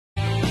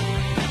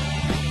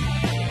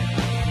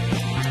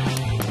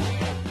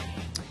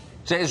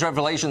Today's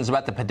revelations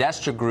about the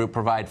Podesta Group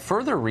provide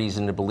further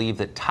reason to believe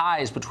that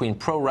ties between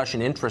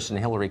pro-Russian interests and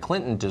Hillary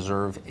Clinton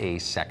deserve a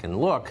second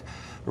look.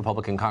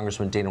 Republican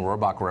Congressman Dana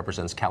Rohrabacher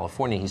represents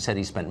California. He said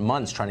he spent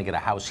months trying to get a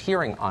House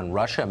hearing on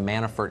Russia,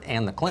 Manafort,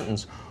 and the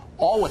Clintons,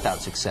 all without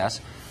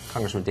success.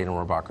 Congressman Dana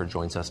Rohrabacher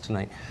joins us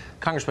tonight.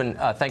 Congressman,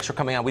 thanks for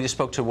coming on. We just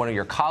spoke to one of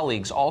your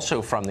colleagues,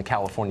 also from the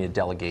California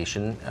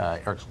delegation,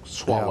 Eric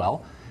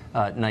Swalwell,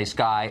 nice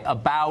guy,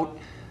 about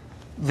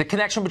the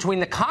connection between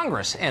the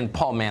Congress and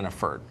Paul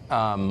Manafort.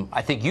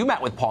 I think you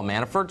met with Paul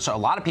Manafort, so a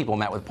lot of people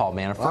met with Paul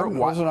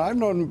Manafort.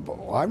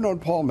 I've known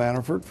Paul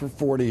Manafort for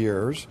 40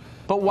 years.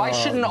 But why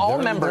shouldn't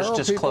all members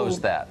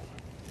disclose that?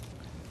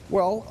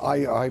 Well,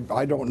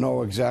 I don't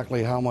know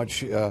exactly how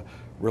much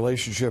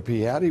relationship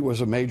he had. He was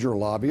a major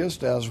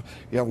lobbyist, as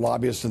you have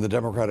lobbyists in the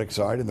Democratic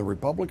side and the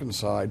Republican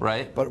side.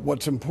 Right. But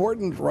what's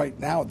important right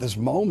now at this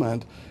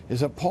moment is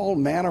that Paul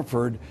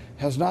Manafort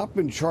has not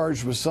been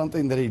charged with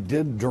something that he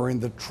did during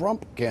the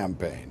Trump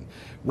campaign.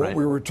 What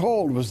we were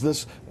told was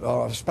this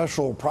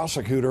special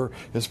prosecutor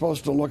is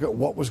supposed to look at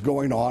what was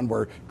going on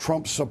where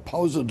Trump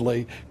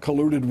supposedly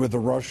colluded with the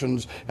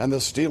Russians, and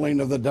the stealing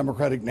of the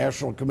Democratic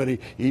National Committee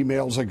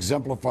emails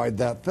exemplified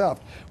that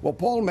theft. Well,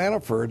 Paul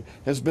Manafort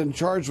has been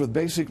charged with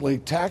basically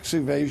tax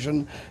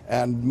evasion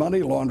and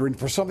money laundering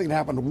for something that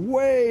happened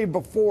way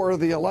before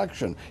the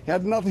election. It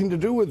had nothing to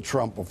do with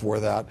Trump before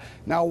that.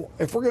 Now,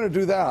 if we're going to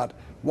do that,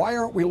 why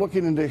aren't we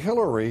looking into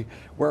Hillary,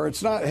 where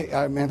it's not?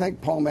 I mean, I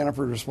think Paul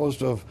Manafort was supposed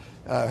to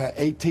have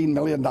 $18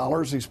 million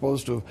he's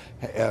supposed to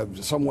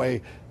have some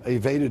way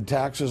evaded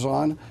taxes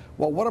on.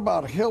 Well, what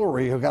about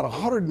Hillary, who got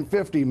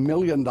 $150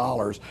 million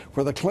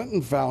for the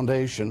Clinton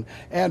Foundation,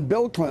 and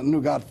Bill Clinton,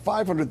 who got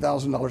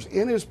 $500,000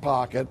 in his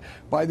pocket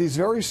by these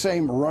very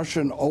same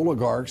Russian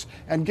oligarchs?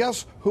 And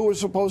guess who was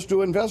supposed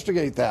to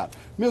investigate that?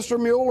 Mr.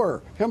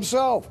 Mueller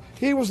himself.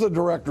 He was the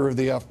director of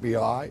the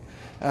FBI.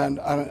 And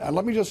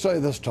let me just say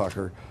this,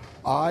 Tucker.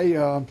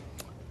 I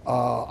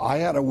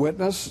had a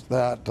witness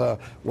that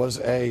was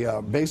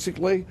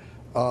basically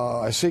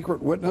a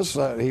secret witness.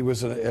 He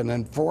was an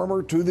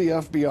informer to the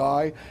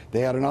FBI.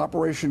 They had an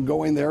operation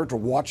going there to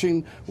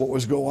watching what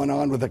was going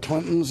on with the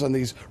Clintons and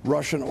these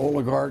Russian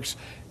oligarchs,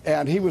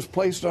 and he was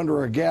placed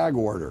under a gag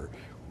order.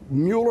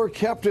 Mueller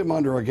kept him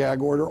under a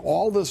gag order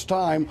all this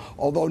time,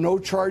 although no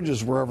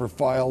charges were ever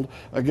filed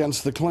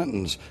against the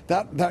Clintons.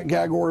 That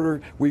gag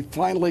order, we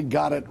finally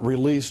got it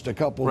released a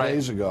couple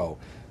days ago.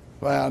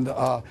 And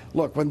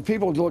look, when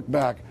people look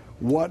back,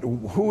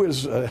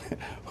 who's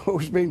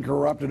being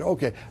corrupted?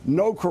 Okay,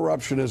 no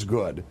corruption is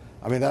good.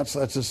 I mean, that's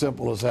as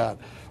simple as that.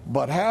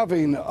 But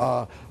having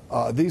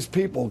these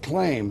people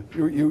claim,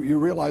 you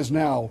realize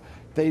now,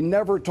 they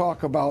never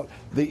talk about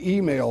the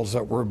emails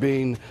that were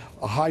being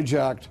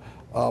hijacked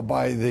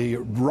by the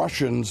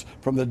Russians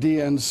from the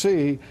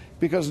DNC,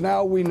 because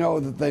now we know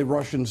that the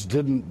Russians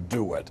didn't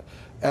do it.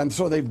 And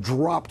so they've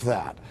dropped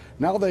that.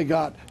 Now they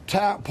got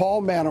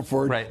Paul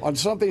Manafort on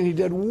something he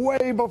did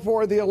way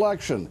before the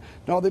election.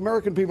 Now, the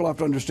American people have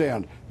to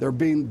understand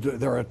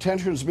their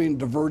attention is being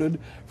diverted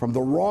from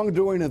the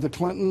wrongdoing of the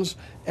Clintons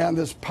and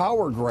this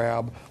power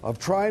grab of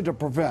trying to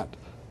prevent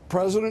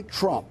President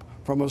Trump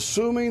from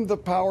assuming the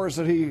powers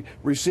that he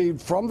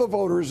received from the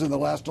voters in the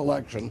last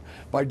election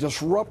by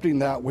disrupting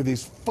that with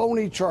these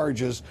phony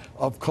charges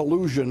of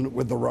collusion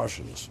with the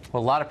Russians.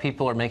 Well, a lot of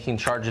people are making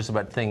charges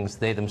about things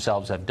they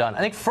themselves have done. I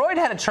think Freud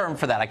had a term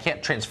for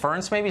that.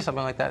 Transference, maybe,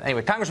 something like that.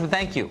 Anyway, Congressman,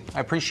 thank you. I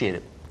appreciate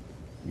it.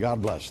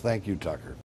 God bless. Thank you, Tucker.